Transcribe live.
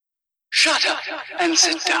Shut up and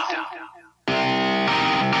sit down.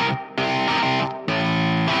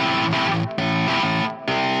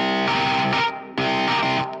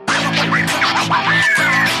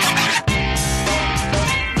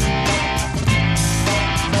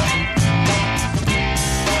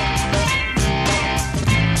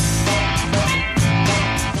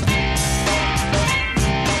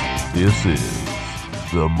 This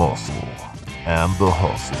is the Muscle and the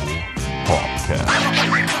Hustle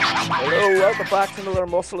podcast. Hello, welcome back to another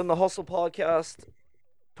Muscle and the Hustle podcast.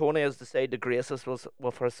 Tony has decided to grace us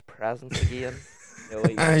with his presence again. You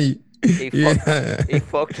know, he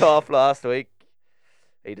fucked off last week.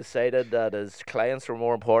 He decided that his clients were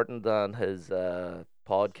more important than his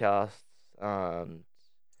podcasts. And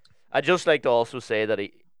I'd just like to also say that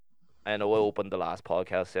I know I opened the last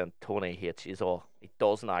podcast saying Tony hates you all. He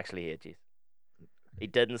doesn't actually hate you. He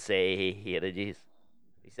didn't say he hated you.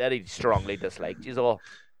 He said he strongly disliked you all.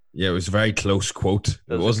 Yeah, it was a very close quote.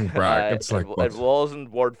 It wasn't brackets. It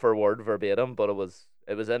wasn't word for word verbatim, but it was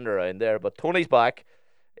in around there. But Tony's back.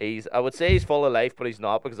 I would say he's full of life, but he's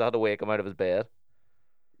not because I had to wake him out of his bed.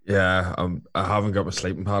 Yeah, I haven't got my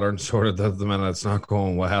sleeping pattern sorted at the minute. It's not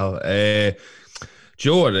going well.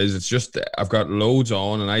 Joe, it is. It's just I've got loads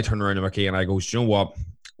on, and I turn around to Mickey and I go, you know what?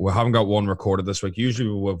 We haven't got one recorded this week. Usually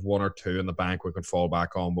we have one or two in the bank we can fall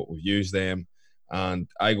back on, but we've used them. And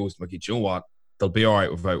I goes to Mickey, do you know what? They'll be all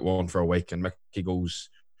right without one for a week. And Mickey goes,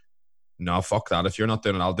 no, fuck that. If you're not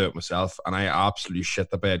doing it, I'll do it myself. And I absolutely shit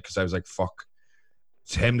the bed because I was like, fuck.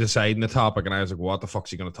 It's him deciding the topic. And I was like, what the fuck's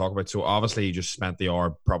he going to talk about? So obviously he just spent the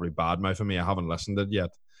hour probably bad-mouthing me. I haven't listened to it yet.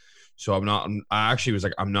 So I actually was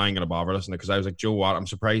like, I'm not even going to bother listening because I was like, Joe, what? I'm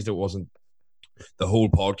surprised it wasn't, the whole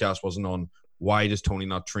podcast wasn't on why does Tony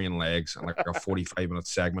not train legs and like a 45-minute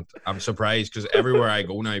segment. I'm surprised because everywhere I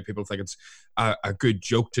go now, people think it's a good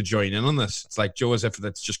joke to join in on this. It's like, Joe, as if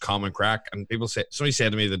it's just common crack. And people say, somebody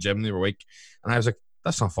said to me at the gym the other week, and I was like,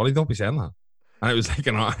 that's not funny. Don't be saying that. And it was like,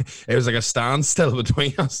 it was like a standstill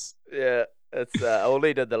between us. Yeah, it's I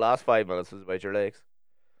only did the last 5 minutes was about your legs.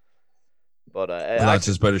 But that's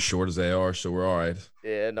just about as short as they are, so we're all right.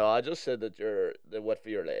 Yeah, no, I just said that the width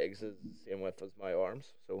of your legs is the same width as my arms.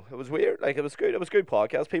 So it was weird. Like, it was good. It was a good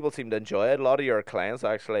podcast. People seemed to enjoy it. A lot of your clients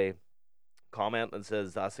actually comment and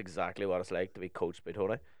says that's exactly what it's like to be coached by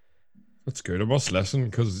Tony. That's good. I must listen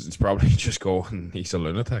because it's probably just going, he's a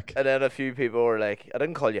lunatic. And then a few people were like, I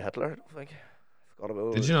didn't call you Hitler, I don't think. I forgot about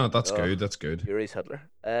it. Did you not? That's good. That's good. Yuri's Hitler.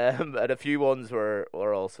 And a few ones were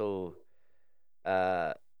also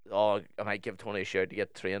I might give Tony a shout to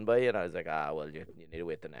get trained by you. And I was like, well, you need to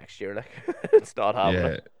wait the next year. Like, it's not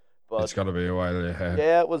happening. Yeah, but it's got to be a while.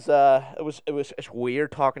 Yeah, it's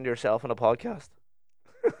weird talking to yourself on a podcast.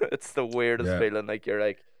 It's the weirdest feeling. Like, you're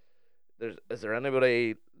like, is there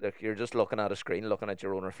anybody, like, you're just looking at a screen, looking at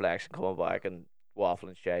your own reflection, coming back and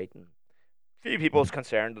waffling shite. And a few people was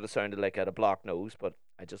concerned that it sounded like I had a blocked nose, but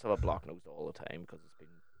I just have a blocked nose all the time because it's been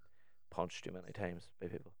punched too many times by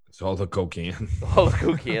people. It's all the cocaine. All the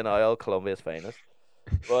cocaine oil, Colombia's finest.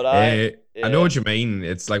 But I know what you mean.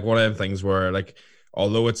 It's like one of them things where, like,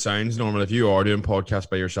 although it sounds normal, if you are doing podcasts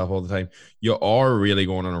by yourself all the time, you are really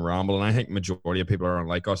going on a ramble. And I think majority of people are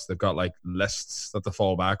unlike us. They've got like lists that they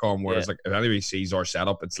fall back on. Whereas like if anybody sees our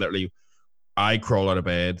setup, it's literally I crawl out of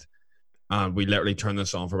bed and we literally turn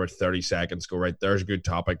this on for about 30 seconds, go, right, there's a good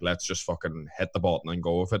topic. Let's just fucking hit the button and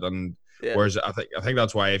go with it. And whereas I think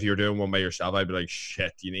that's why if you're doing one by yourself, I'd be like,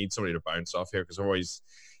 shit, you need somebody to bounce off here. Because otherwise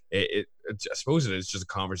I suppose it is just a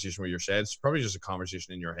conversation where you're saying, it's probably just a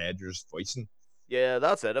conversation in your head. You're just voicing. Yeah,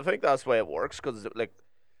 that's it. I think that's the way it works because like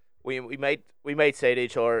we might say to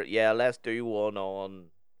each other, yeah, let's do one on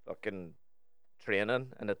fucking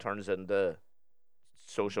training, and it turns into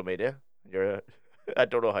social media. I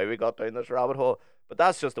don't know how we got down this rabbit hole, but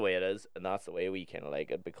that's just the way it is, and that's the way we kind of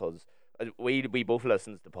like it because we both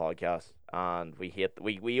listen to the podcast and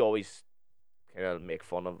we always kind of make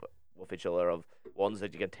fun of with each other of ones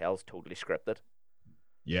that you can tell is totally scripted.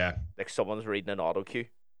 Yeah, like someone's reading an auto cue.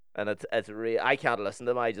 And it's I can't listen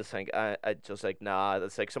to them. I just think I just like, nah,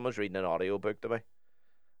 it's like someone's reading an audiobook to me.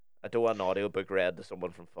 I don't want an audiobook read to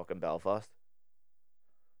someone from fucking Belfast.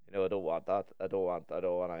 You know, I don't want that. I don't want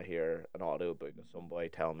to hear an audiobook of somebody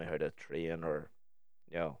telling me how to train or,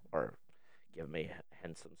 you know, or give me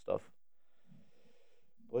hints and stuff.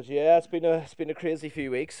 But yeah, it's been a crazy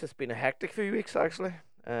few weeks. It's been a hectic few weeks actually.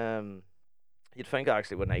 You'd think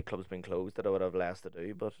actually when nightclubs been closed that I would have less to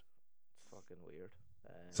do, but it's fucking weird.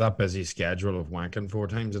 It's that busy schedule of wanking 4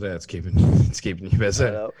 times a day. It's keeping you busy.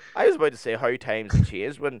 I was about to say how times have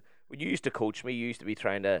changed. When you used to coach me, you used to be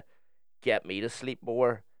trying to get me to sleep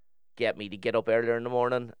more, get me to get up earlier in the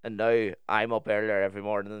morning, and now I'm up earlier every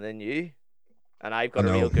morning than you, and I've got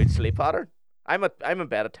a real good sleep pattern. I'm in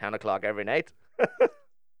bed at 10 o'clock every night. Do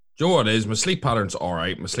you know what it is? My sleep pattern's all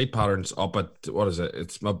right. My sleep pattern's up at, what is it?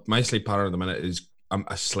 It's my sleep pattern at the minute is I'm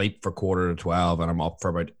asleep for 11:45 and I'm up for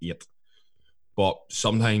about 8. But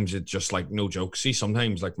sometimes it's just like, no joke. See,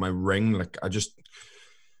 sometimes like my ring, like I just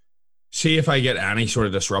see if I get any sort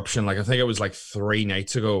of disruption. Like I think it was like 3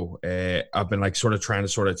 nights ago. I've been like sort of trying to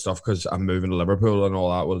sort out stuff because I'm moving to Liverpool and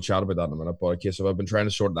all that. We'll chat about that in a minute. But okay, so I've been trying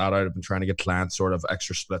to sort that out. I've been trying to get clients sort of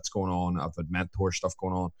extra splits going on. I've had mentor stuff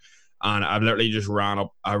going on. And I've literally just ran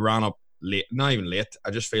up late, not even late. I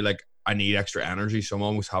just feel like I need extra energy. So I'm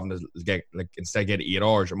almost having to get, like, instead of getting 8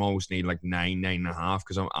 hours, I'm almost need like 9.5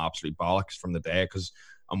 because I'm absolutely bollocks from the day because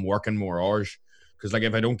I'm working more hours. Because like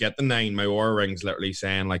if I don't get the 9, my Oura ring's literally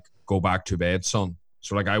saying like, go back to bed, son.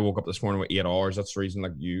 So like I woke up this morning with 8 hours. That's the reason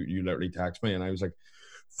like you literally text me and I was like,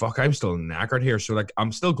 fuck, I'm still knackered here. So like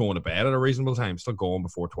I'm still going to bed at a reasonable time, still going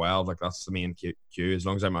before 12. Like that's the main cue. As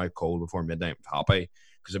long as I'm out cold before midnight, I'm happy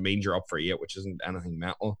because it means you're up for 8, which isn't anything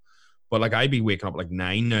mental. But like I'd be waking up like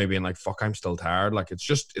 9 now being like, fuck, I'm still tired. Like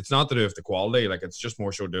it's not to do with the quality. Like it's just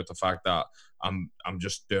more so to do with the fact that I'm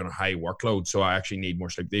just doing a high workload. So I actually need more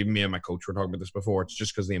sleep. Even me and my coach were talking about this before. It's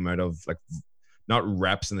just because the amount of like, not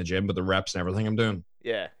reps in the gym, but the reps and everything I'm doing.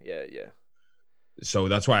 Yeah. So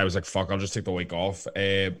that's why I was like, fuck, I'll just take the week off.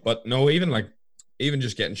 But no, even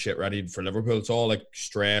just getting shit ready for Liverpool, it's all like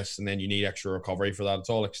stress and then you need extra recovery for that. It's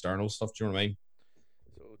all external stuff. Do you know what I mean?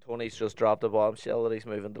 Tony's just dropped a bombshell that he's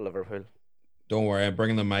moving to Liverpool. Don't worry, I'm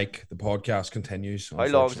bringing the mic. The podcast continues. How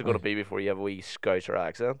long is it going to be before you have a wee Scouser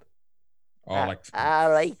accent? Oh, like all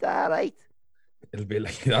right. It'll be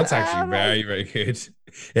like, that's actually very, very good.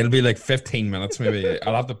 It'll be like 15 minutes maybe.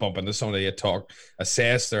 I'll have to bump into somebody to talk,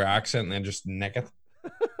 assess their accent, and then just nick it.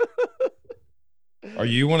 Are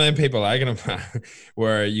you one of them people I can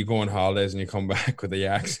where you go on holidays and you come back with the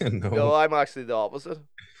accent? No, I'm actually the opposite.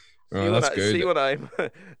 That's good. See when I'm,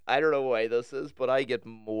 I don't know why this is, but I get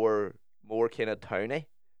more kind of towny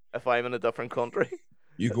if I'm in a different country.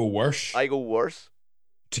 You go worse. I go worse.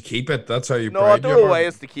 To keep it, that's how you. No, I don't know why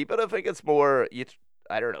it's to keep it. I think it's more.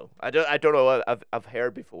 I don't know. I don't know. I've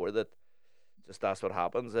heard before that just that's what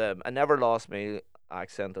happens. I never lost my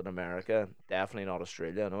accent in America. Definitely not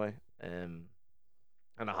Australia anyway. And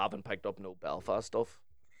I haven't picked up no Belfast stuff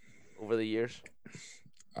over the years.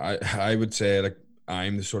 I would say like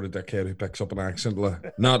I'm the sort of dickhead who picks up an accent,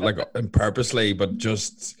 not like purposely, but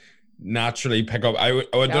just naturally pick up. I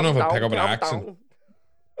don't know if I pick up an accent.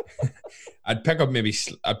 I'd pick up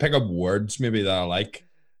words maybe that I like.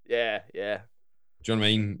 Yeah. Do you know what I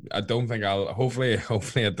mean? I don't think I'll. Hopefully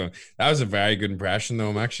I don't. That was a very good impression, though.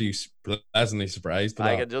 I'm actually pleasantly surprised.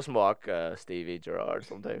 I can just mock Stevie Gerrard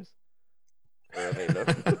sometimes.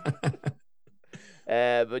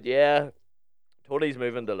 But yeah, Tony's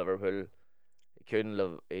moving to Liverpool. He couldn't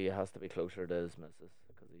live. He has to be closer to his missus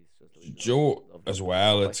because he's just Joe as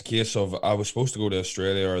well. It's a case of I was supposed to go to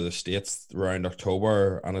Australia or the States around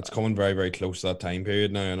October, and it's coming very, very close to that time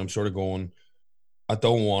period now. And I'm sort of going, I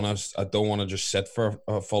don't want to just sit for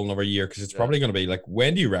a full another year because it's probably going to be like,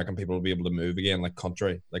 when do you reckon people will be able to move again, like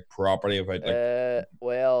country, like property about like?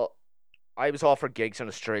 Well, I was offered gigs in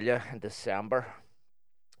Australia in December.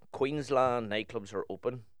 Queensland nightclubs are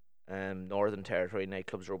open. Northern Territory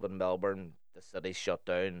nightclubs are open. Melbourne, the city's shut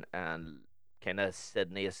down, and kind of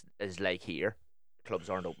Sydney is like here. Clubs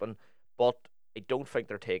aren't open, but I don't think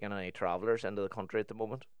they're taking any travellers into the country at the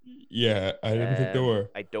moment. Yeah, I didn't think they were.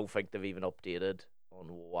 I don't think they've even updated on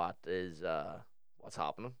what's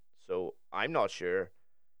happening. So I'm not sure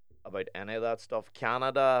about any of that stuff.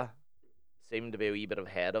 Canada seemed to be a wee bit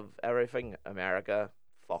ahead of everything. America,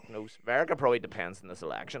 fuck knows. America probably depends on this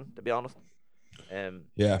election, to be honest.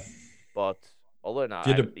 Yeah. But other than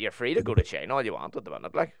that, you're free to go to China all you want at the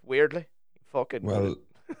minute, like, weirdly. Fucking well,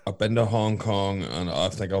 I've been to Hong Kong and I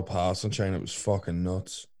think I'll pass on China. It was fucking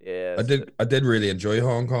nuts. Yeah. I did really enjoy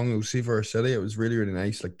Hong Kong, OC, for a city. It was really, really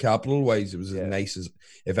nice. Like capital wise, it was as nice as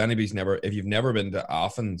if you've never been to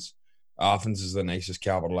Athens. Athens is the nicest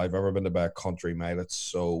capital I've ever been to by a country mile. It's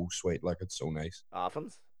so sweet, like it's so nice.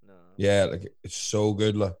 Athens? No. Yeah, like it's so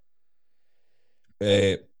good, like.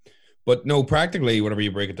 But no, practically, whenever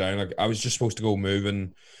you break it down, like I was just supposed to go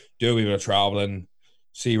moving, do a wee bit of traveling,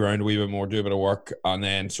 see around a wee bit more, do a bit of work, and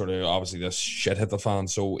then sort of obviously this shit hit the fan.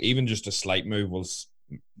 So even just a slight move will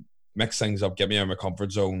mix things up, get me out of my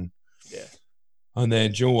comfort zone. Yeah. And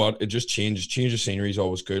then, do you know what? It just changes. Change of scenery is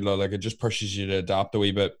always good. Like, it just pushes you to adapt a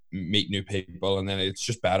wee bit, meet new people, and then it's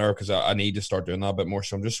just better because I need to start doing that a bit more.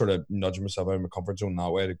 So I'm just sort of nudging myself out of my comfort zone that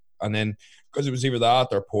way. And then, because it was either that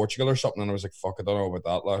or Portugal or something, and I was like, fuck, I don't know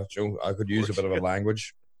about that. Like, you know, I could use a bit of a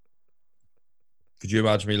language. Could you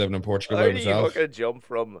imagine me living in Portugal How by do you myself? fucking jump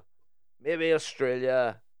from maybe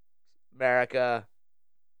Australia, America,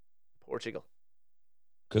 Portugal?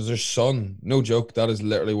 Because there's sun. No joke. That is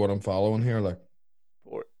literally what I'm following here. Like,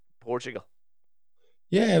 Portugal.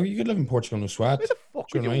 yeah, you could live in Portugal, no sweat. Where the fuck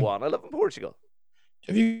Do would you know you what I mean? want to live in Portugal?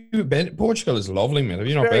 Have you been? Portugal is lovely, man. Have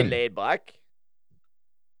you It's not very been? laid back.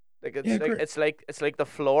 Like Yeah, great. it's like the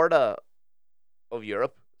Florida of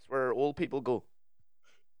Europe. It's where old people go.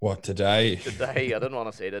 What, today? Today, I didn't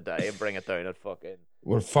want to say today and bring it down at fucking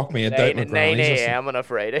Well, fuck me. I doubt my 9 granny's listening. a.m. on a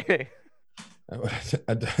Friday.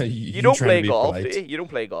 You don't trying play to be golf, polite. do you? You don't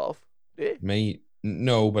play golf, do you? Me?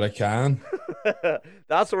 No, but I can.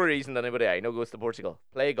 That's the reason anybody I know goes to Portugal.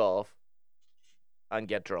 Play golf and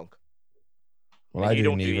get drunk. Well, And I you do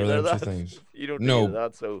don't do neither either of of them that. two things. You don't do No. either of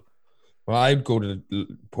that, so Well, I'd go to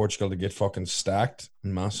Portugal to get fucking stacked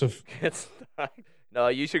and massive. it's no,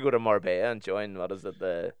 you should go to Marbella and join what is it,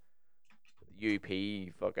 the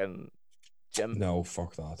UP fucking gym. No,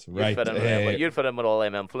 fuck that. You'd Right. fit in with them, but you'd fit in with all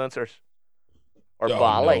them influencers. Or Oh,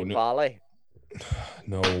 Bali. no. Bali.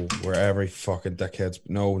 No, where every fucking dickhead's.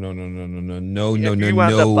 No. If you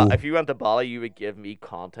went No. if you went to Bali, you would give me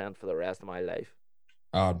content for the rest of my life.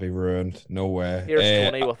 I'd be ruined. No way. Here's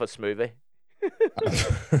Tony with a smoothie.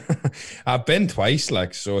 I've been twice,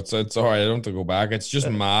 like, so it's all right. I don't have to go back. It's just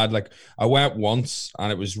mad. Like, I went once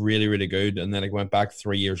and it was really, really good, and then I went back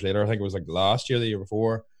 3 years later. I think it was like last year, the year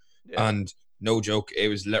before, Yeah. and no joke, it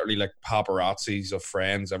was literally like paparazzis of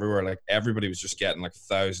friends everywhere. Like, everybody was just getting like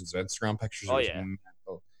thousands of Instagram pictures. Oh, It was yeah.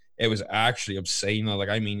 mental. It was actually obscene. Like,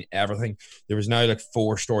 I mean, everything. There was now like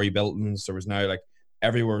 4-story buildings. There was now like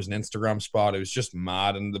everywhere was an Instagram spot. It was just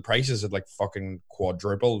mad, and the prices had like fucking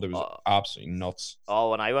quadrupled. It was absolutely nuts.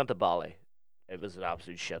 Oh, when I went to Bali, it was an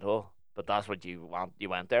absolute shithole. But that's what you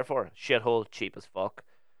went there for. Shithole, cheap as fuck.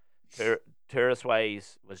 Tourist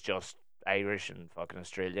wise was just Irish and fucking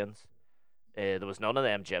Australians. There was none of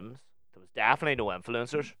them gyms. There was definitely no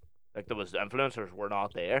influencers. Like, there was influencers were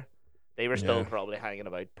not there. They were still Yeah. probably hanging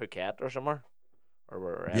about Phuket or somewhere. Or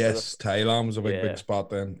wherever. Yes, Thailand was a big, Yeah. big spot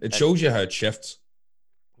then. It shows you how it shifts.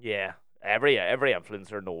 Yeah. Every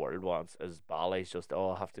influencer in the world wants is Bali's just,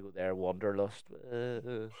 I have to go there, Wanderlust.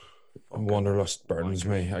 Wanderlust burns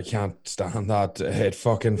me. I can't stand that. It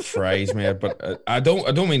fucking fries me. But I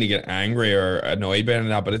don't mean to get angry or annoyed by any of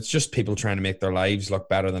that, but it's just people trying to make their lives look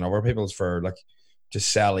better than other people's for like to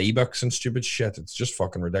sell ebooks and stupid shit. It's just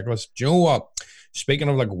fucking ridiculous. Do you know what? Speaking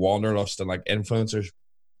of like Wanderlust and like influencers,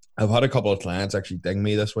 I've had a couple of clients actually ding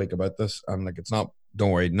me this week about this, and like it's not.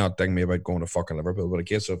 Don't worry, not ding me about going to fucking Liverpool, but a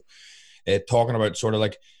case of talking about sort of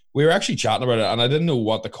like we were actually chatting about it, and I didn't know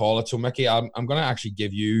what to call it. So Mickey, I'm going to actually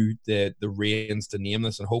give you the reins to name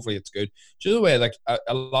this, and hopefully it's good. Just the way like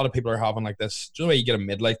a lot of people are having like this. Just the way you get a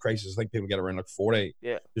midlife crisis. I think people get around like 40.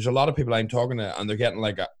 Yeah. There's a lot of people I'm talking to, and they're getting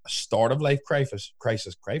like a start of life crisis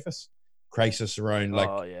around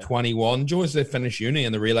like 21. Joe, as they finish uni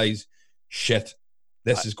and they realize, shit,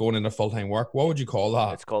 this is going into full time work. What would you call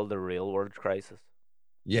that? It's called the real world crisis.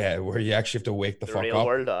 Yeah, where you actually have to wake the fuck real up.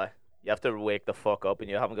 World, you have to wake the fuck up, and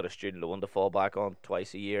you haven't got a student loan to fall back on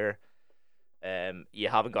twice a year. You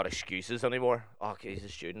haven't got excuses anymore. Oh, okay, he's a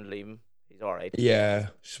student, leave him. He's all right. Yeah,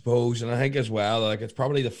 suppose, and I think as well, like it's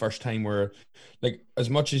probably the first time where, like,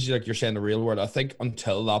 as much as like you're saying the real world, I think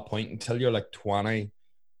until that point, until you're like 20,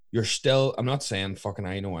 you're still. I'm not saying fucking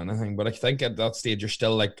I know anything, but I think at that stage you're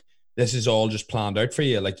still like. This is all just planned out for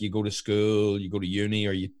you. Like you go to school, you go to uni,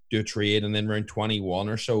 or you do a trade, and then around 21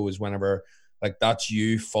 or so is whenever like that's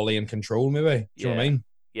you fully in control. Maybe. Do you know what I mean?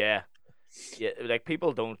 Yeah. Like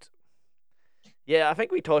people don't. Yeah, I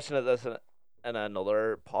think we touched on this in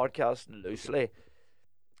another podcast loosely.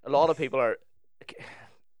 A lot of people are,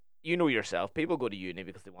 you know yourself. People go to uni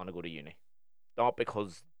because they want to go to uni, not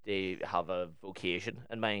because they have a vocation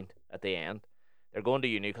in mind at the end. They're going to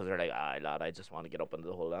uni because they're like, lad, I just want to get up into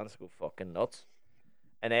the whole dance, go fucking nuts.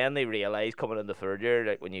 And then they realise coming in the third year,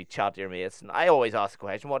 like when you chat to your mates, and I always ask the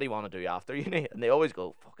question, what do you want to do after uni? And they always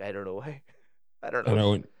go, fuck, I don't know. I don't know. I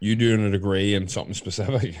know you doing a degree in something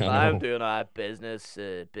specific. I'm doing business,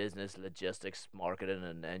 logistics, marketing,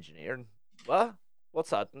 and engineering. What? What's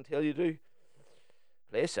that until you do?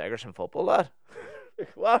 Play Sigerson football, lad.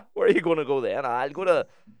 What? Where are you going to go then? I'll go to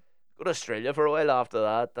Australia for a while after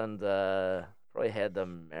that, and probably head to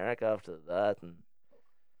America after that, and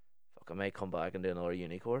fuck, I might come back and do another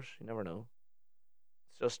uni course. You never know.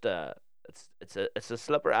 It's just it's a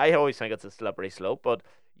slippery. I always think it's a slippery slope, but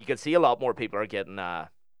you can see a lot more people are getting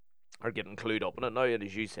clued up in it now. And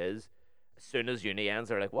as you says, as soon as uni ends,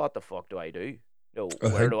 they're like, "What the fuck do I do?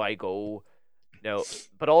 Where do I go?"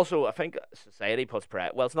 But also I think society puts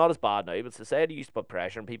pressure. Well, it's not as bad now, but society used to put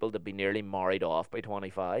pressure on people to be nearly married off by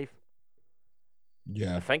 25.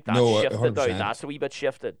 Yeah, I think that's shifted now. That's a wee bit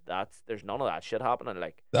shifted. There's none of that shit happening.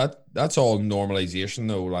 Like that's all normalization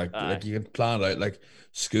though. Like you can plan it out. Like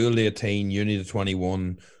school to 18, uni to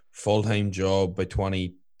 21, full time job by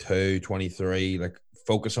 22, 23. Like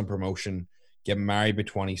focus on promotion. Get married by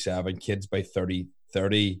 27. Kids by 30,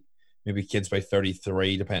 maybe kids by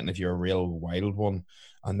 33, depending if you're a real wild one.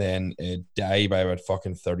 And then die by about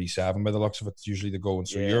fucking 37 by the looks of it. It's usually the goal. And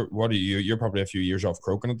so you're probably a few years off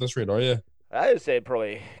croaking at this rate, are you? I would say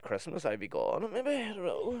probably Christmas I'd be gone. Maybe I don't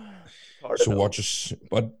know. But do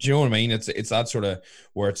you know what I mean? It's that sort of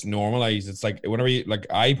where it's normalized. It's like whenever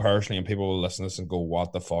I personally and people will listen to this and go,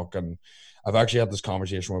 "What the fuck?" And I've actually had this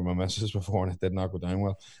conversation with my missus before, and it did not go down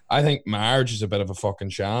well. I think marriage is a bit of a fucking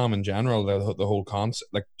sham in general. The whole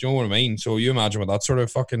concept, like, do you know what I mean? So you imagine with that sort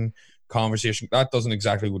of fucking conversation, that doesn't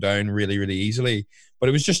exactly go down really, really easily. But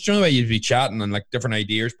it was just, you know, the way you'd be chatting and like different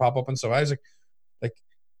ideas pop up and so I was like.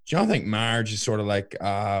 Do you not think marriage is sort of like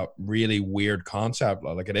a really weird concept?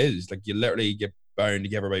 Like it is. Like you literally get bound to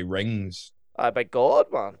give everybody rings. By God,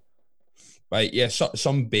 man. Right, yeah,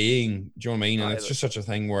 some being, do you know what I mean? And it's just such a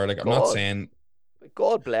thing where, like, I'm not saying...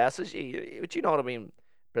 God blesses you. Would you know what I mean?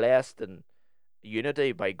 Blessed and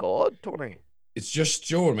unity by God, Tony. It's just,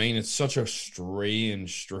 do you know what I mean? It's such a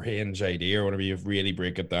strange idea whenever you really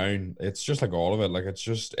break it down. It's just like all of it. Like, it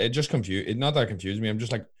just confused... It not that confused me. I'm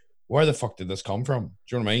just like, where the fuck did this come from?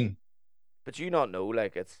 Do you know what I mean? But you not know,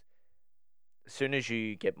 like, it's as soon as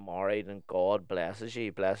you get married and God blesses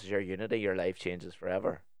your unity, your life changes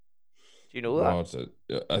forever. Do you know that?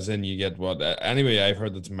 Well, as in you get what? Anyway, I've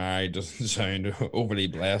heard that's married doesn't sound overly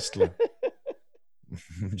blessed. Like. Do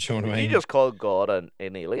you know what I mean? You just called God an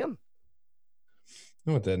alien?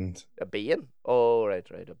 No, it didn't. A being? Oh, right,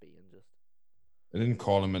 a being. I didn't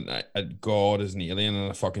call him a God as an alien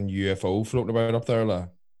and a fucking UFO floating about up there, like.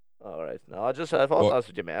 All right. No, I thought that's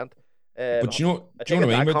what you meant. But do you know what I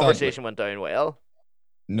mean? That conversation went down well.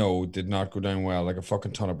 No, it did not go down well. Like a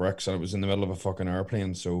fucking ton of bricks, and it was in the middle of a fucking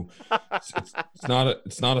airplane. So it's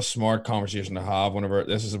not a smart conversation to have. Whenever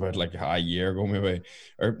this is about like a year ago, maybe,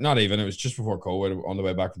 or not even. It was just before COVID, on the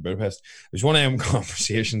way back from Budapest. It was one of them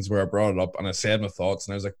conversations where I brought it up and I said my thoughts,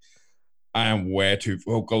 and I was like, I am way too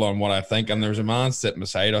vocal on what I think. And there was a man sitting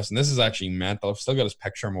beside us, and this is actually mental. I've still got his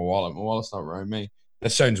picture in my wallet. My wallet's not around me.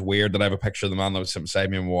 This sounds weird that I have a picture of the man that was sitting beside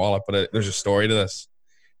me in my wallet, but there's a story to this.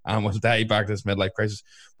 And we'll die back to this midlife crisis.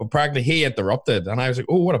 But practically he interrupted, and I was like,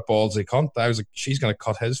 oh, what a ballsy cunt. I was like, she's going to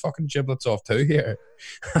cut his fucking giblets off too here.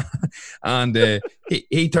 And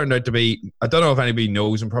he turned out to be, I don't know if anybody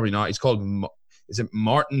knows him, probably not. He's called, is it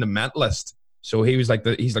Martin the Mentalist? So he's like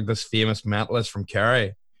this famous mentalist from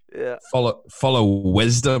Kerry. Yeah. Full of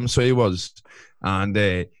wisdom, so he was.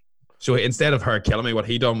 And so instead of her killing me, what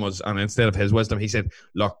he done was, and instead of his wisdom, he said,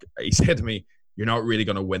 look, he said to me, you're not really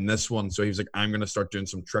going to win this one. So he was like, I'm going to start doing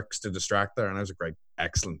some tricks to distract her. And I was like, right,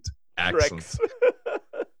 excellent.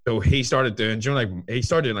 So he started doing,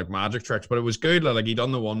 like magic tricks, but it was good. Like he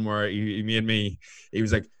done the one where he made me, he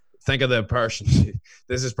was like, think of the person,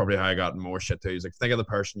 this is probably how I got more shit too. He's like, think of the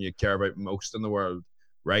person you care about most in the world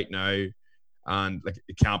right now. And like,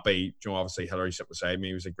 it can't be, obviously Hillary sitting beside me.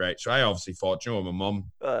 He was like, great. So I obviously thought, my mum.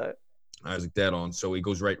 I was like, dead on. So he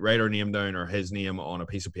goes, write her name down or his name on a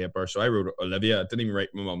piece of paper. So I wrote Olivia. I didn't even write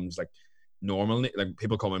my mum's like normal name. Like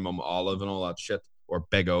people call my mum Olive and all that shit, or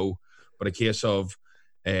Big O. But a case of,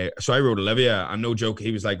 so I wrote Olivia, and no joke,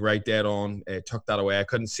 he was like, right, dead on. Took that away. I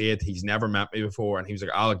couldn't see it. He's never met me before. And he was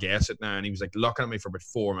like, I'll guess it now. And he was like looking at me for about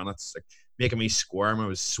 4 minutes, like making me squirm. I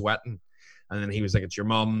was sweating. And then he was like, it's your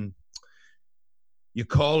mum. You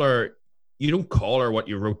don't call her what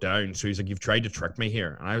you wrote down. So he's like, you've tried to trick me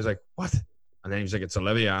here. And I was like, what? And then he was like, it's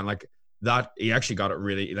Olivia. And like that, he actually got it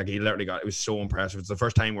really, like he literally got it. It was so impressive. It's the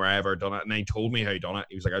first time where I ever done it. And he told me how he done it.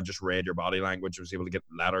 He was like, I just read your body language. I was able to get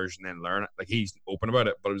letters and then learn it. Like he's open about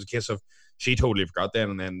it. But it was a case of, she totally forgot then.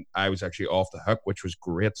 And then I was actually off the hook, which was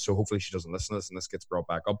great. So hopefully she doesn't listen to this and this gets brought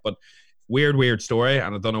back up. But weird story.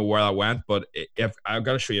 And I don't know where that went. But if I've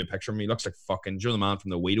got to show you a picture of me, he looks like fucking, the man from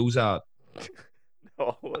the Weedos ad.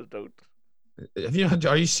 Oh, well, don't.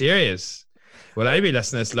 Are you serious? Well, I be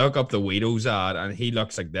listening to this, look up the Weedos ad, and he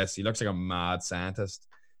looks like this. He looks like a mad scientist.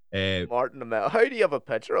 Martin the Mel. How do you have a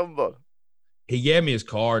picture of him, bud? He gave me his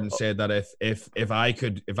card and said that if I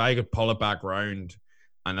could pull it back round,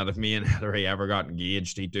 and that if me and Hillary ever got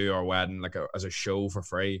engaged, he'd do our wedding like as a show for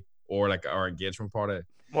free, or like our engagement party.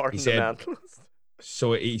 Martin He the said, Mentalist.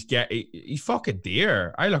 so he's fucking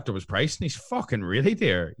dear. I looked up his price and he's fucking really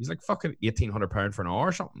dear. He's like fucking £1,800 for an hour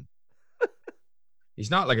or something. He's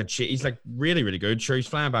not like a cheap. He's like really, really good. Sure, he's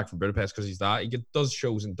flying back from Budapest because he's that. Does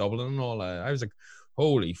shows in Dublin and all that. I was like,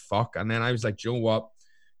 holy fuck. And then I was like, do you know what?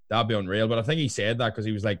 That'd be unreal. But I think he said that because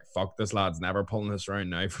he was like, fuck, this lad's never pulling this around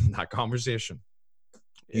now from that conversation.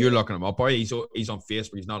 Yeah. You're looking him up. Boy, he's on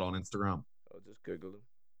Facebook. He's not on Instagram. I'll just Google him.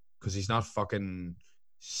 Because he's not fucking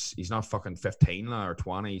 15 la, or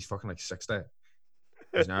 20. He's fucking like 60.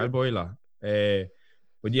 He's an old boy la.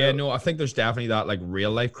 But yeah, no, I think there's definitely that like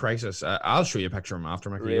real life crisis. I'll show you a picture of him after.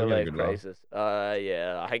 Mickey. Real life crisis.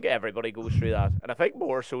 Yeah, I think everybody goes through that, and I think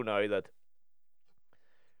more so now that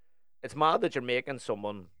it's mad that you're making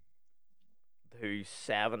someone who's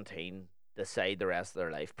 17 decide the rest of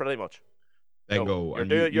their life, pretty much. Bingo.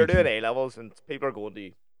 You're doing A levels, and people are going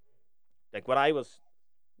to like when I was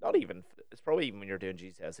not even. It's probably even when you're doing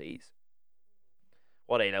GCSEs.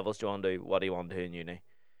 What A levels do you want to do? What do you want to do in uni?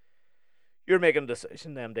 You're making a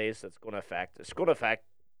decision them days that's going to affect. It's going to affect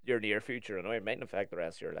your near future, and it might affect the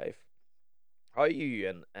rest of your life. How are you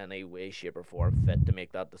in any way, shape, or form fit to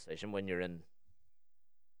make that decision when you're in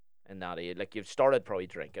that age? Like you've started probably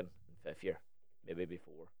drinking in 5th year, maybe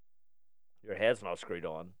before. Your head's not screwed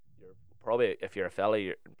on. You're probably, if you're a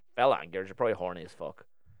fella angers, you're probably horny as fuck.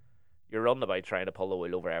 You're running about trying to pull the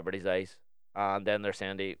wool over everybody's eyes, and then they're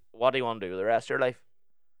saying to you, "What do you want to do with the rest of your life?"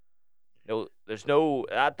 No, there's no.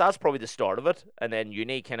 That's probably the start of it, and then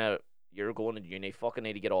uni you're going to uni. Fucking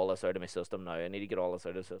need to get all this out of my system now. I need to get all this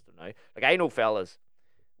out of the system now. Like I know fellas,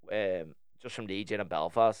 just from DJing in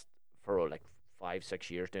Belfast for like 5-6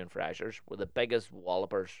 years doing freshers, were the biggest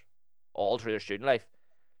wallopers all through their student life,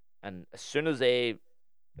 and as soon as they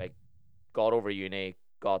like got over uni,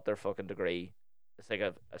 got their fucking degree, it's like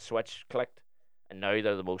a switch clicked, and now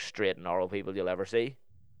they're the most straight and narrow people you'll ever see.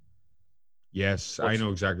 Yes, I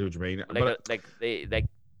know exactly what you mean.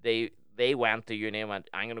 They went to uni and went,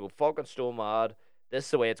 I'm gonna go fucking stone mad. This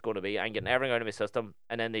is the way it's going to be. I'm getting everything out of my system,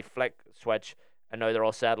 and then they flick switch, and now they're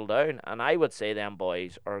all settled down. And I would say them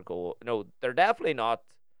boys they're definitely not.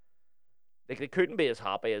 Like they couldn't be as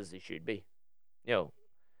happy as they should be,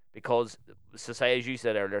 because society, as you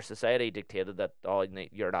said earlier, society dictated that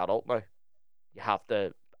you're an adult now. You have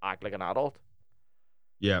to act like an adult.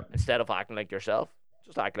 Yeah. Instead of acting like yourself.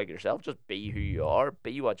 Just act like yourself. Just be who you are.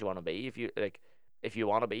 Be what you want to be. If you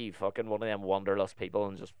want to be fucking one of them wanderlust people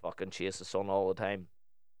and just fucking chase the sun all the time,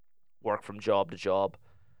 work from job to job,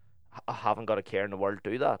 haven't got a care in the world,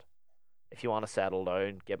 do that. If you want to settle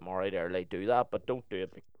down, get married early, do that. But don't do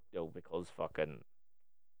it, because fucking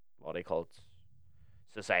what do you call it?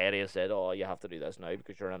 Society has said, oh, you have to do this now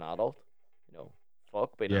because you're an adult.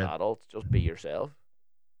 Fuck being an adult. Just be yourself.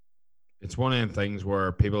 It's one of them things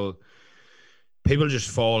where people just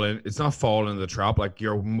fall in. It's not fall into the trap. Like if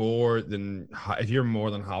you're more than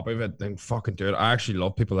happy with it, then fucking do it. I actually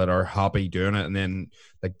love people that are happy doing it, and then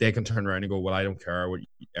like they can turn around and go, well, I don't care what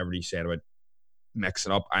everybody said about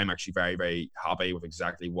mixing up. I'm actually very, very happy with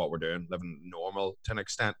exactly what we're doing, living normal to an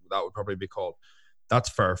extent. That would probably be called. That's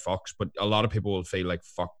fair fucks. But a lot of people will feel like,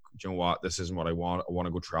 fuck, do you know what? This isn't what I want. I want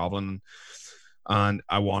to go traveling. And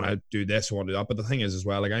I want to do this, I want to do that. But the thing is as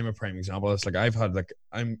well, like I'm a prime example. It's like I've had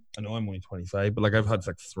I know I'm only 25, but like I've had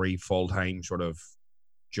like 3 full-time sort of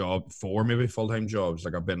job, 4 maybe full-time jobs.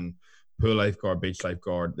 Like I've been pool lifeguard, beach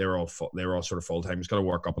lifeguard. They were all sort of full-time. Just got to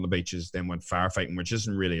work up on the beaches. Then went firefighting, which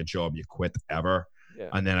isn't really a job you quit ever. Yeah.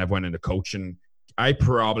 And then I've went into coaching. I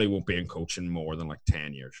probably won't be in coaching more than like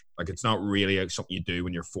 10 years. Like it's not really something you do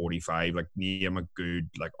when you're 45. Like name a good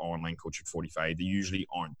like online coach at 45. They usually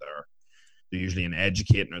aren't there. They're usually in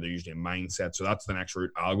educating, or they're usually in mindset. So that's the next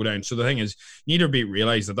route I'll go down. So the thing is, you need to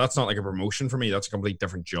realize that that's not like a promotion for me. That's a complete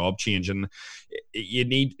different job change. And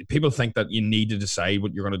people think that you need to decide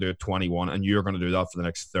what you're going to do at 21, and you're going to do that for the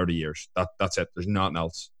next 30 years. That's it. There's nothing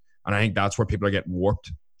else. And I think that's where people are getting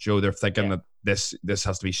warped. Joe, they're thinking that this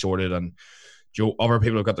has to be sorted, and Joe, other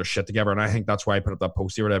people have got their shit together. And I think that's why I put up that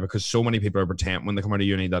post the other day, because so many people are pretending when they come out of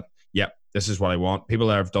uni that, this is what I want. People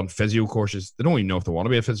that have done physio courses, they don't even know if they want to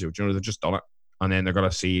be a physio. They've just done it. And then they're going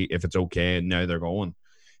to see if it's okay. And now they're going.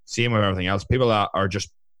 Same with everything else. People that are just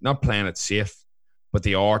not playing it safe, but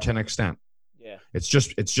they are to an extent. Yeah. It's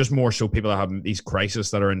just more so people that have these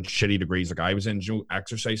crises that are in shitty degrees. Like I was in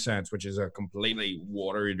exercise science, which is a completely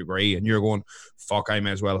watery degree. And you're going, fuck, I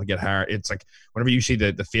may as well get hired. It's like whenever you see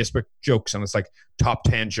the Facebook jokes and it's like top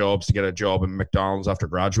 10 jobs to get a job in McDonald's after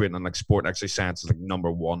graduating, and like sport and exercise science is like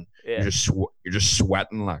number 1. Yeah. You're just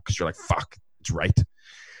sweating like, because you're like, fuck, it's right.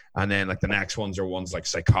 And then like the next ones are ones like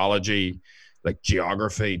psychology, like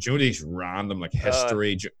geography. Do you know these random like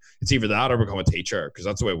history? It's either that or become a teacher, because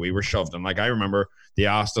that's the way we were shoved. And like I remember they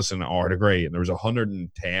asked us in our degree, and there was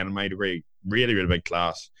 110 in my degree, really, really big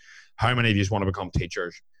class. How many of you want to become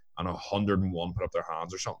teachers? And 101 put up their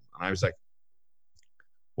hands or something. And I was like,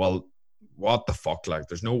 well, what the fuck? Like,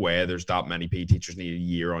 there's no way there's that many PE teachers needed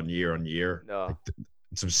year on year on year. No. Like,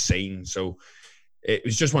 it's obscene. So it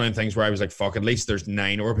was just one of the things where I was like, fuck, at least there's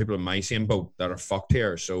 9 other people in my same boat that are fucked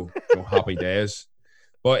here. So happy days.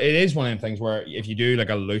 But it is one of the things where if you do like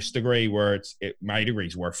a loose degree where my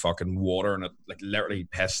degree's worth fucking water and it like literally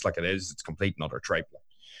piss like it is, it's complete and utter tripe.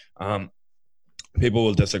 People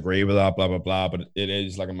will disagree with that, blah, blah, blah. But it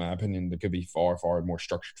is, like, in my opinion, it could be far, far more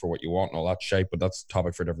structured for what you want and all that shit. But that's a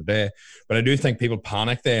topic for a different day. But I do think people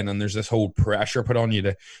panic then, and there's this whole pressure put on you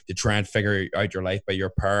to try and figure out your life by your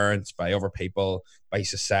parents, by other people, by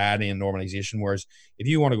society and normalization. Whereas if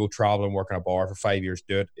you want to go travel and work in a bar for 5 years,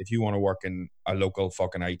 do it. If you want to work in a local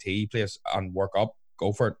fucking IT place and work up,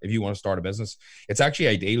 go for it. If you want to start a business, it's actually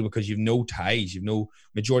ideal because you've no ties.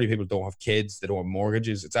 Majority of people don't have kids. They don't have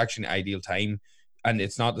mortgages. It's actually an ideal time. And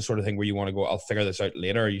it's not the sort of thing where you want to go, I'll figure this out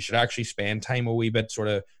later. You should actually spend time a wee bit sort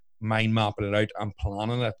of mind mapping it out and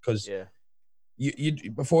planning it, because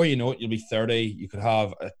you before you know it, you'll be 30, you could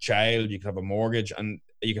have a child, you could have a mortgage, and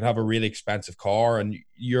you could have a really expensive car, and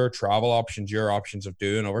your travel options, your options of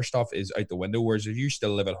doing other stuff is out the window. Whereas if you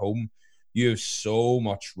still live at home, you have so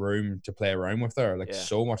much room to play around with there, like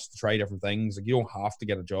so much to try different things. Like you don't have to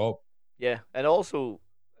get a job. Yeah, and also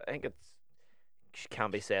I think it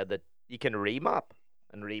can be said that you can remap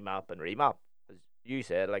and remap and remap. As you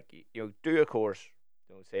said, like, do a course,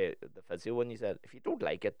 say the physio one you said. If you don't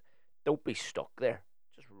like it, don't be stuck there.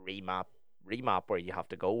 Just remap where you have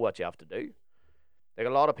to go, what you have to do. Like, a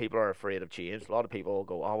lot of people are afraid of change. A lot of people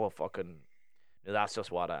go, oh, well, fucking, that's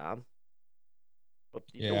just what I am. But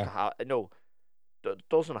you don't have, no, it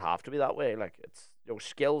doesn't have to be that way. Like, it's,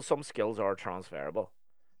 skills, some skills are transferable.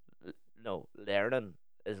 No, learning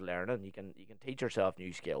is learning. You can teach yourself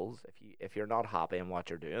new skills. If you're not happy in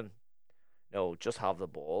what you're doing, just have the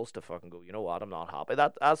balls to fucking go, you know what, I'm not happy.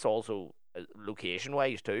 That's also location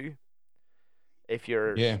wise too. If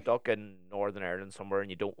you're stuck in Northern Ireland somewhere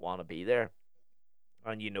and you don't want to be there,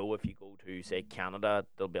 and if you go to, say, Canada,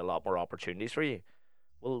 there'll be a lot more opportunities for you.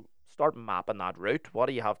 Well, start mapping that route. What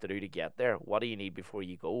do you have to do to get there? What do you need before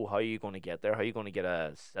you go? How are you going to get there? How are you going to get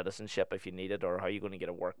a citizenship if you need it? Or how are you going to get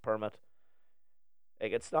a work permit?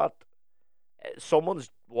 Like, it's not, someone's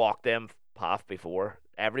walked them path before.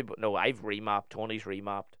 I've remapped, Tony's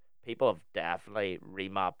remapped. People have definitely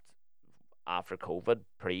remapped after COVID,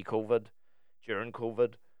 pre-COVID, during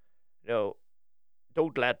COVID.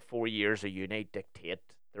 Don't let 4 years of uni dictate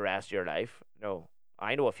the rest of your life.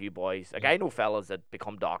 I know a few boys, like I know fellas that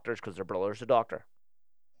become doctors because their brother's a doctor.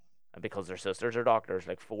 And because their sisters are doctors,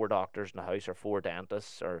 like 4 doctors in the house or 4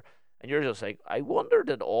 dentists, and you're just like, I wonder,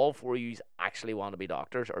 did all 4 of you actually want to be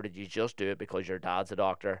doctors, or did you just do it because your dad's a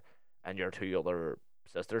doctor and your 2 other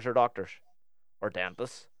sisters are doctors or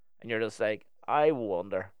dentists? And you're just like, I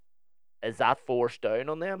wonder, is that forced down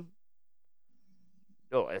on them?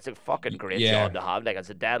 No, it's a fucking great job to have. Like, it's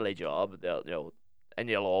a deadly job, and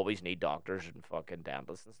you'll always need doctors and fucking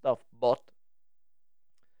dentists and stuff. But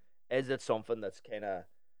is it something that's kind of,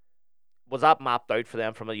 was that mapped out for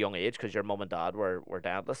them from a young age because your mum and dad were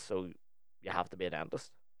dentists, so you have to be a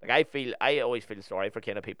dentist? Like, I always feel sorry for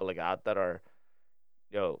kind of people like that are,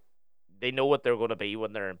 they know what they're going to be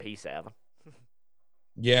when they're in P7.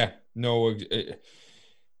 Yeah, no,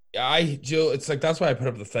 Joe, it's like, that's why I put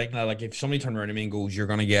up the thing now. Like, if somebody turned around to me and goes, you're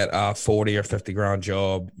going to get a 40 or 50 grand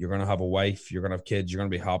job, you're going to have a wife, you're going to have kids, you're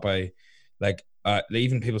going to be happy. Like,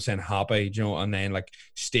 even people saying happy, and then like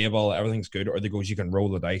stable, everything's good, or they goes, you can roll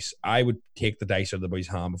the dice. I would take the dice out of the boy's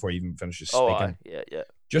hand before he even finishes speaking. Yeah.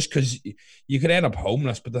 Just because you could end up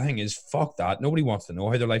homeless, but the thing is, fuck that. Nobody wants to know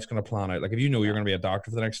how their life's going to plan out. Like, if you're going to be a doctor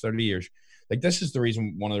for the next 30 years, like, this is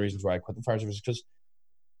one of the reasons why I quit the fire service, because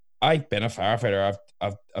I've been a firefighter.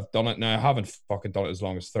 I've done it now. I haven't fucking done it as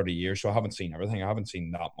long as 30 years, so I haven't seen everything. I haven't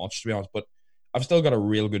seen that much, to be honest, but I've still got a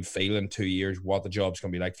real good feel in 2 years what the job's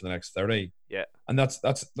going to be like for the next 30. Yeah. And that's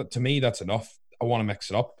to me, that's enough. I want to mix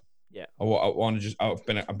it up. Yeah. I want to just, I've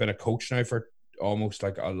been a coach now for almost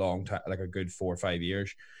like a long time, like a good 4 or 5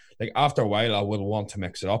 years. Like, after a while, I will want to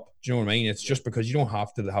mix it up. Do you know what I mean? It's just because you don't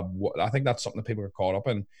have to have, I think that's something that people are caught up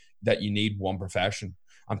in, that you need one profession.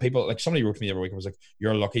 And people, like, somebody wrote to me the other week and was like,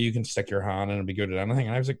 you're lucky you can stick your hand in and be good at anything.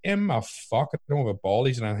 And I was like, fuck, I don't have a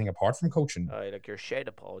ballies and anything apart from coaching. Like, you're shite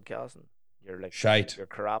at podcasting. You're like, shite. You're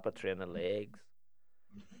crap at training legs.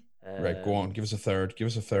 Right, go on. Give us a third. You're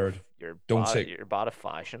bad at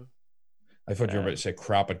fashion. I thought you were about to say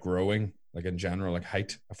crap at growing. like in general, like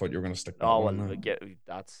height. I thought you were going to stick that Oh one. well,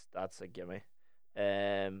 that's a gimme.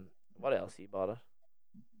 What else you bought it?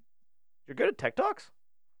 You're good at TikToks.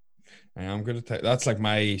 I am good at that's like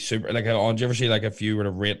my super. Like, do you ever see like if you were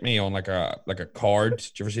to rate me on like a card? Do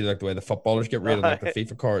you ever see like the way the footballers get rated, like the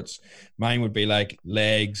FIFA cards? Mine would be like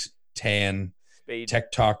legs 10, Speed.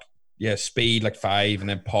 TikTok, yeah, speed like 5, and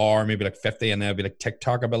then power maybe like 50, and then it'd be like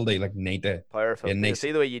TikTok ability like 90. Power 50. Yeah,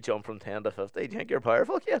 See the way you jump from 10 to 50? Do you think you're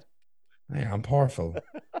powerful, kid? Yeah, I'm powerful.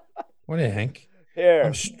 What do you think? Here,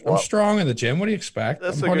 I'm strong in the gym. What do you expect?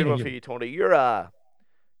 This is a good one for you, Tony. You're a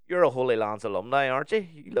Holy Lands alumni, aren't you?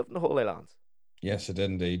 You live in the Holy Lands. Yes, I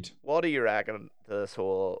did indeed. What do you reckon to this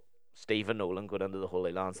whole Stephen Nolan going into the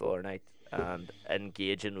Holy Lands the other night and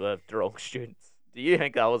engaging with drunk students? Do you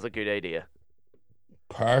think that was a good idea?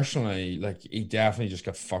 Personally, like, he definitely just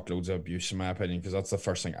got fuckloads of abuse, in my opinion, because that's the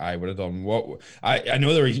first thing I would have done. I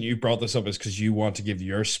know the reason you brought this up is because you want to give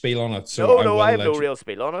your spiel on it. So no, I have no real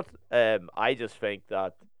spiel on it. I just think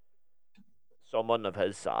that someone of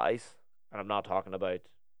his size, and I'm not talking about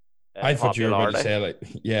I thought you were about to say, like,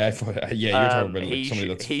 yeah, you're talking about like, somebody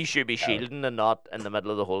that's... He should be shielding and not in the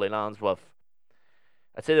middle of the Holy Lands with...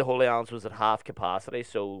 I'd say the Holy Lands was at half capacity,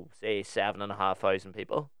 so say 7,500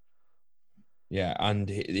 people. Yeah, and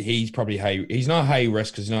he's probably high... He's not high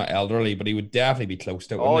risk because he's not elderly, but he would definitely be close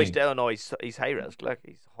to it. Oh, he's high risk. Like,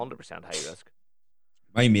 he's 100% high risk.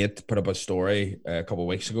 My mate put up a story a couple of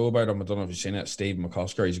weeks ago about him. I don't know if you've seen it. Steve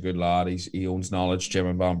McCusker, he's a good lad. He owns Knowledge Gym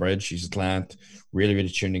in Banbridge. He's a client, really, really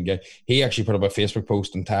tuned in guy. He actually put up a Facebook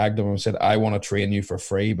post and tagged him and said, "I want to train you for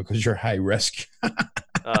free because you're high risk." And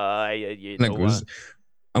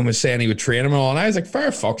was saying he would train him and all. And I was like, fair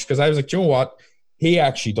fucks, because I was like, do you know what? He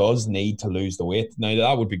actually does need to lose the weight. Now,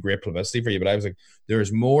 that would be great publicity for you, but I was like,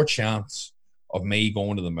 there's more chance of me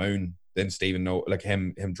going to the moon than Stephen, like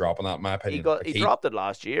him dropping that, in my opinion. He dropped it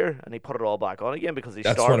last year and he put it all back on again because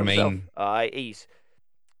that's what I mean.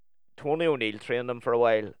 Tony O'Neill trained him for a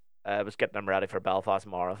while. Was getting him ready for Belfast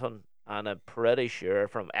Marathon, and I'm pretty sure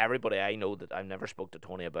from everybody I know that I've never spoke to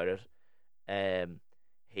Tony about it.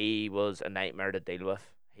 He was a nightmare to deal with.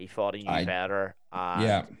 He thought he knew better,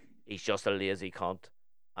 and he's just a lazy cunt.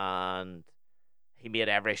 And he made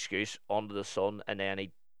every excuse under the sun, and then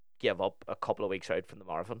he gave up a couple of weeks out from the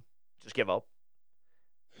marathon. Just give up.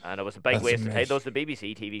 And it was a big waste of time. There was the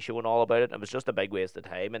BBC TV show and all about it. And it was just a big waste of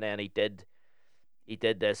time. And then he did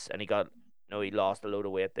this, and he lost a load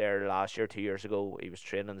of weight there last year, 2 years ago. He was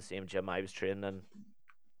training in the same gym I was training.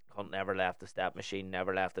 Cunt never left the step machine,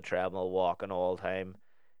 never left the treadmill, walking all the time,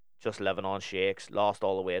 just living on shakes, lost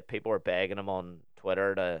all the weight. People were begging him on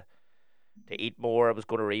Twitter to eat more. It was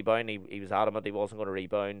going to rebound. He was adamant he wasn't going to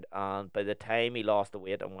rebound. And by the time he lost the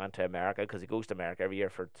weight and went to America, because he goes to America every year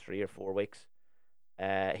for 3 or 4 weeks,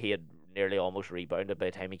 he had nearly almost rebounded by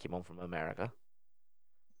the time he came home from America.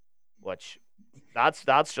 Which,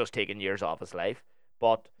 that's just taking years off his life.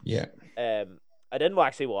 But yeah, I didn't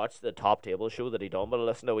actually watch the Top Table show that he done, but I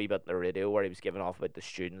listened to a wee bit in the radio where he was giving off about the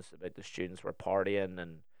students were partying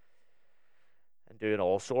and doing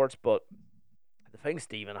all sorts. But the thing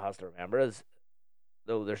Stephen has to remember is,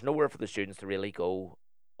 though, there's nowhere for the students to really go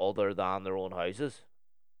other than their own houses.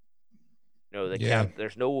 They can't.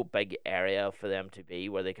 There's no big area for them to be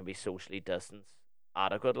where they can be socially distanced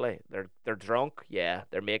adequately. They're drunk, yeah.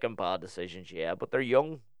 They're making bad decisions, yeah. But they're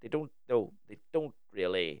young. They don't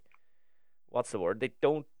really. What's the word? They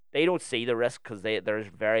don't see the risk because there's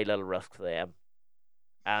very little risk to them,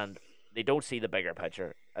 and they don't see the bigger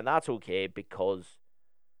picture, and that's okay because.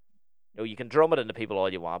 You can drum it into people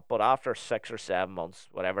all you want, but after 6 or 7 months,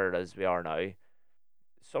 whatever it is we are now,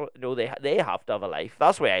 so they have to have a life.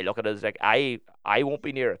 That's the way I look at it. Is like I won't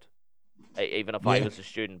be near it, even if I was a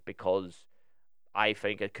student, because I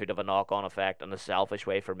think it could have a knock-on effect in a selfish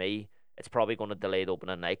way for me. It's probably going to delay the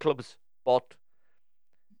opening of nightclubs. But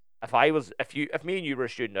if me and you were a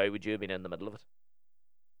student now, would you have been in the middle of it?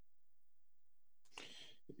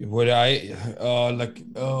 Would I?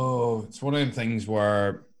 It's one of them things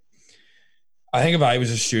where. I think if I was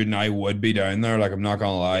a student, I would be down there. Like, I'm not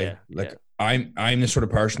gonna lie. I'm the sort of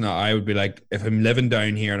person that I would be like, if I'm living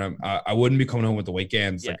down here and I wouldn't be coming home at the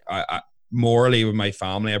weekends. Yeah. Like, I morally with my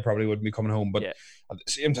family, I probably wouldn't be coming home. But at the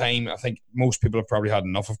same time, I think most people have probably had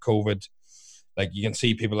enough of COVID. Like, you can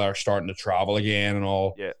see people are starting to travel again and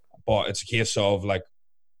all. Yeah. But it's a case of like,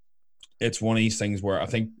 it's one of these things where I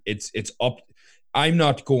think it's up. I'm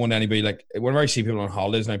not going to anybody. Like, whenever I see people on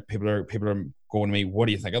holidays now, people are going to me, "What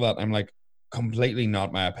do you think of that?" I'm like, completely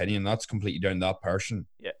not my opinion. That's completely down to that person.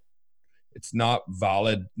 Yeah. It's not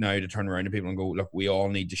valid now to turn around to people and go, look, we all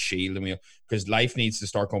need to shield, and because life needs to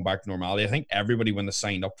start going back to normality. I think everybody, when they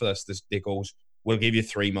signed up for this they goes, we'll give you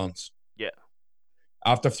 3 months. Yeah.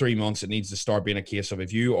 After 3 months, it needs to start being a case of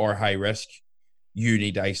if you are high risk, you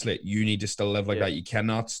need to isolate. You need to still live like that. You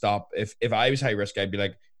cannot stop. If I was high risk, I'd be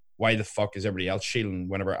like, why the fuck is everybody else shielding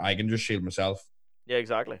whenever I can just shield myself? Yeah,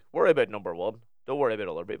 exactly. Worry about number one. Don't worry about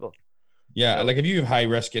other people. Yeah, No. like if you have high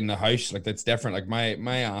risk in the house, like that's different. Like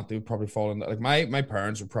my aunt would probably fall in. Like my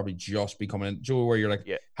parents would probably just be coming in. Joe, where you're like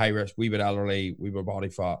high risk, we bit elderly, we were body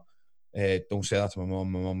fat. Don't say that to my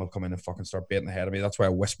mum. My mum will come in and fucking start beating the head of me. That's why I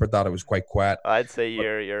whispered that. It was quite quiet. I'd say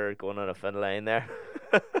you're going on a thin line there.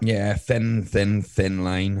 Yeah, thin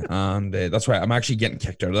line, and that's why I'm actually getting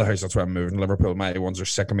kicked out of the house. That's why I'm moving to Liverpool. My ones are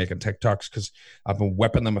sick of making TikToks because I've been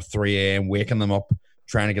whipping them at 3 a.m., waking them up,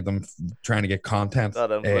 trying to get content. That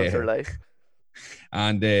influencer life.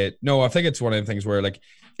 And no, I think it's one of the things where like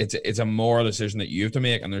it's a moral decision that you have to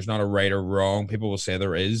make, and there's not a right or wrong. People will say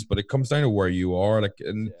there is, but it comes down to where you are.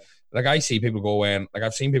 Like I see people go away, and like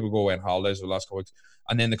I've seen people go away on holidays the last couple weeks,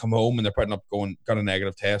 and then they come home and they're putting up got a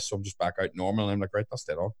negative test, so I'm just back out normal. And I'm like, right, that's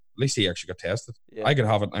dead on. At least he actually got tested. Yeah. I could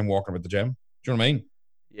have it. I'm walking about the gym. Do you know what I mean?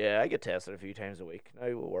 Yeah, I get tested a few times a week. Now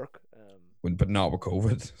it will work. But not with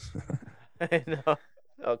COVID. No.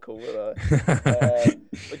 Not COVID.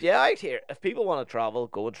 But yeah, I hear if people want to travel,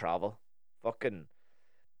 go and travel. Fucking,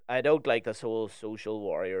 I don't like this whole social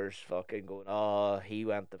warriors fucking going. Oh, he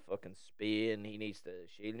went to fucking Spain. He needs to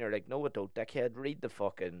shield. And you're like, no, I don't, dickhead. Read the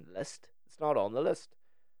fucking list. It's not on the list.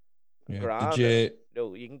 Yeah. Grand.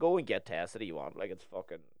 No, you can go and get tested if you want. Like it's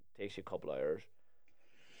fucking takes you a couple hours.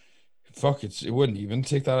 Fuck it wouldn't even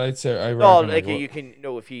take that. I'd say. No, like you can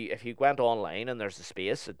if you went online and there's a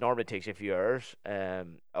space, it normally takes you a few hours.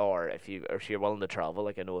 Or if you're willing to travel,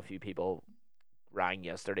 like I know a few people rang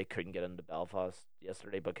yesterday, couldn't get into Belfast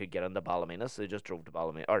yesterday, but could get into Ballymena, so they just drove to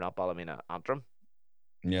Ballymena, or not Ballymena, Antrim.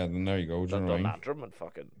 Yeah, then there you go. Done Antrim and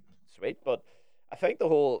fucking sweet. But I think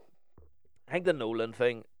the Nolan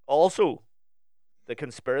thing, also the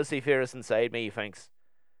conspiracy theorist inside me thinks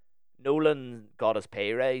Nolan got his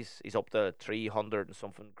pay raise. He's up to 300 and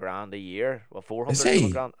something grand a year. Well, 400 something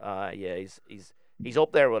grand. Yeah, he's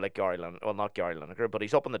up there with like Gary Lineker. Well, not Gary Lineker, but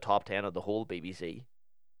he's up in the top 10 of the whole BBC.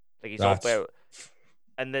 Like he's up there,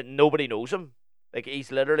 and then nobody knows him. Like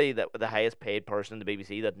he's literally the highest paid person in the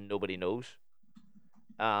BBC that nobody knows.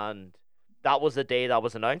 And that was the day that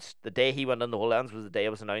was announced. The day he went in the Whole Ends was the day it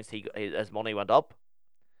was announced. His money went up.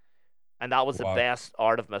 And that was the best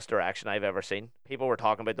art of misdirection I've ever seen. People were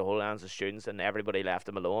talking about the Whole Ends as students, and everybody left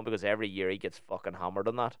him alone because every year he gets fucking hammered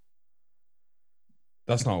on that.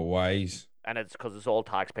 That's not wise. And it's because it's all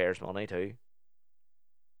taxpayers' money too.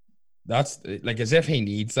 That's like as if he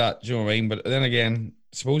needs that. Do you know what I mean? But then again,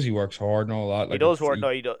 suppose he works hard and all that. Like he does work.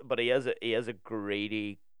 But he is a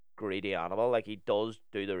greedy animal. Like he does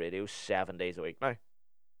do the radio 7 days a week now.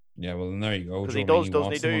 Yeah, well, then there you go. Because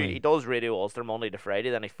he does Radio Ulster Monday to Friday,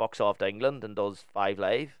 then he fucks off to England and does 5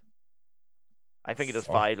 Live. I think he does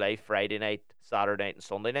 5 Live Friday night, Saturday night, and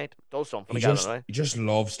Sunday night. Does something he just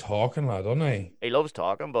loves talking, lad, doesn't he? He loves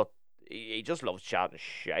talking, but he just loves chatting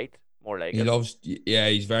shite. More like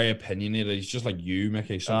he's very opinionated. He's just like you,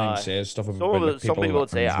 Mickey. Sometimes he says stuff about some people would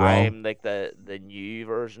say I'm like the new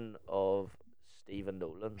version of Stephen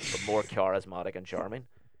Nolan, but more charismatic and charming.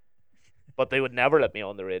 But they would never let me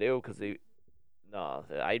on the radio because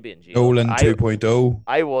I'd be in jail. Nolan 2.0.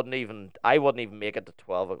 I wouldn't even make it to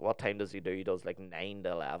 12. What time does he do? He does like 9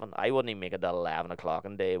 to 11. I wouldn't even make it to 11 o'clock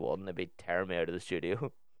on day one. They'd be tearing me out of the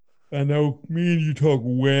studio. I know. Me and you talk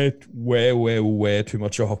way too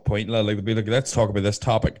much off point. Like we'd be like, let's talk about this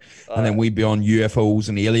topic, and then we'd be on UFOs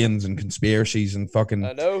and aliens and conspiracies and fucking.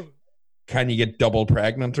 I know. Can you get double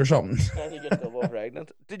pregnant or something? Can you get double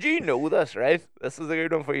pregnant? Did you know this? Right. This is a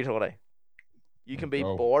good one for you, Tony. You can be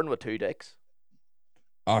born with 2 dicks.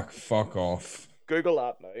 Ah, fuck off. Google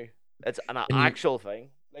that now. It's an actual thing.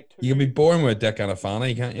 Like you can be born with a dick and a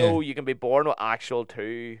fanny, can't you? No, you can be born with actual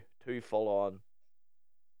two full on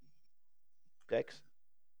dicks.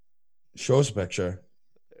 Show us a picture.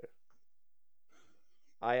 There.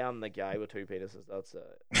 I am the guy with 2 penises. That's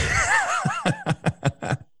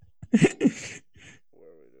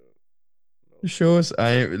Show us.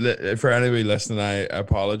 For anybody listening, I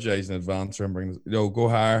apologize in advance for bringing this. No, go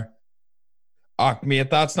higher. Ah,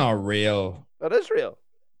 mate, that's not real. That is real.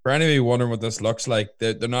 For anybody wondering what this looks like,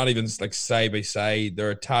 they're not even like side by side.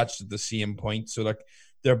 They're attached at the same point. So like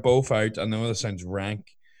they're both out. I know this sounds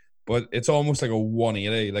rank, but it's almost like a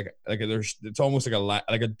 180. It's almost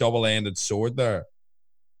like a double-ended sword there.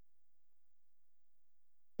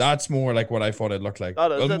 That's more like what I thought it looked like.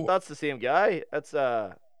 That's the same guy.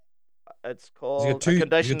 It's called a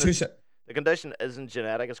condition. The condition isn't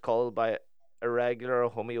genetic. It's called by irregular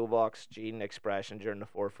homeobox gene expression during the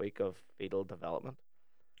 4th week of fetal development.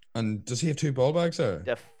 And does he have 2 ball bags there?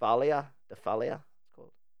 Defalia. It's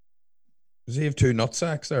called. Does he have 2 nut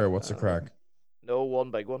sacks there? What's the crack? No,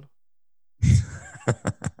 one big one.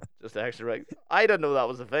 Just extra big. I didn't know that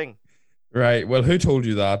was a thing. Right. Well, who told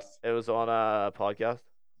you that? It was on a podcast.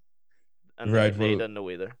 And Right, they well- didn't know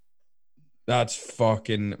either. That's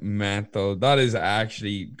fucking mental. That is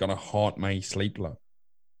actually gonna haunt my sleep. Like.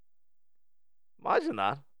 Imagine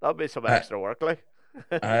that. That'd be some extra work, like.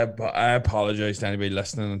 I apologize to anybody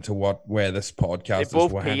listening to where this They podcast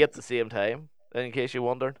both is. pee at the same time, in case you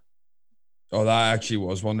wondered. Oh, that actually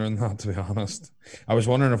was wondering that, to be honest. I was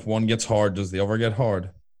wondering if one gets hard, does the other get hard?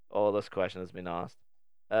 Oh, this question has been asked.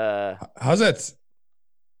 Has it?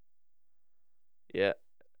 Yeah.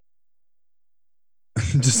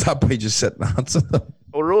 Just that by just sitting and answer them.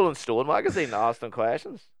 Oh, Rolling Stone magazine asked them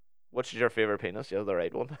questions. Which is your favorite penis? You have the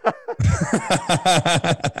right one.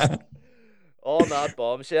 On that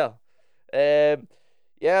bombshell.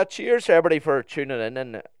 Yeah, cheers everybody for tuning in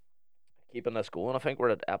and keeping this going. I think we're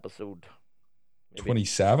at episode maybe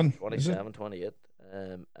 27. 27, 28.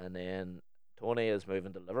 And then Tony is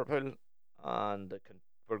moving to Liverpool, and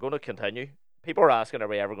we're going to continue. People are asking, are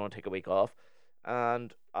we ever going to take a week off?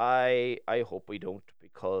 And I hope we don't,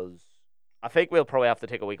 because I think we'll probably have to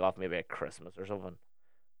take a week off maybe at Christmas or something.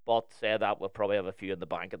 But say that, we'll probably have a few in the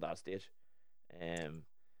bank at that stage. And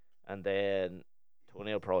then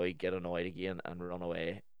Tony will probably get annoyed again and run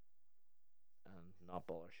away and not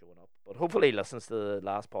bother showing up. But hopefully he listens to the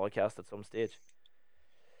last podcast at some stage.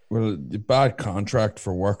 Well, the bad contract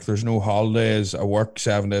for work. There's no holidays. I work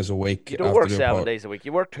 7 days a week. You don't work 7 days a week.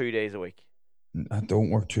 You work 2 days a week. I don't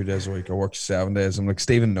work 2 days a week. I work 7 days. I'm like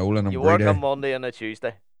Stephen Nolan. I'm You work greedy. on Monday and a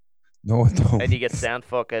Tuesday. No, I don't. And you get sent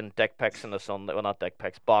fucking dick pics on a Sunday. Well, not dick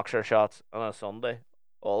pics, boxer shots on a Sunday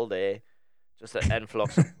all day. Just an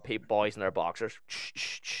influx of boys in their boxers.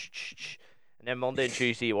 And then Monday and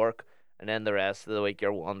Tuesday you work. And then the rest of the week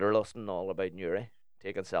you're wanderlusting all about Newry,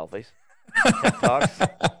 taking selfies, TikToks,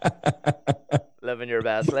 living your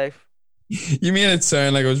best life. You made it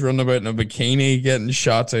sound like I was running about in a bikini getting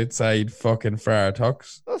shots outside fucking Friar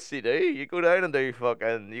Tuck's. That's you do. You go down and do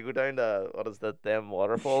fucking. You go down to what is that? Them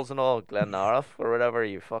waterfalls and all, Glenariff or whatever.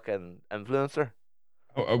 You fucking influencer.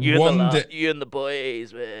 You and the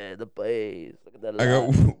boys, man, the boys. Look at that. I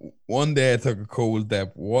got one day I took a cold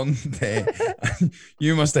dip. One day,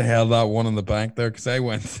 you must have held that one in the bank there, because I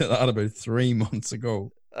went to that about 3 months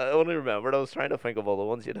ago. I only remembered. I was trying to think of all the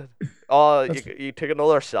ones you did. Oh, you took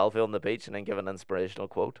another selfie on the beach and then give an inspirational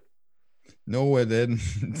quote. No, I didn't.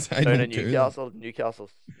 I Down don't in do that.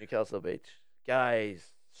 Newcastle Beach,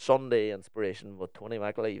 guys. Sunday inspiration with Tony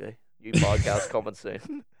McAlevey. New podcast coming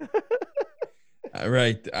soon.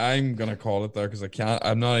 Right, I'm gonna call it there because I can't.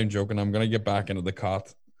 I'm not even joking. I'm gonna get back into the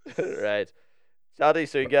cot. Right. Chat to you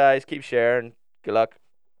soon, guys. Keep sharing. Good luck.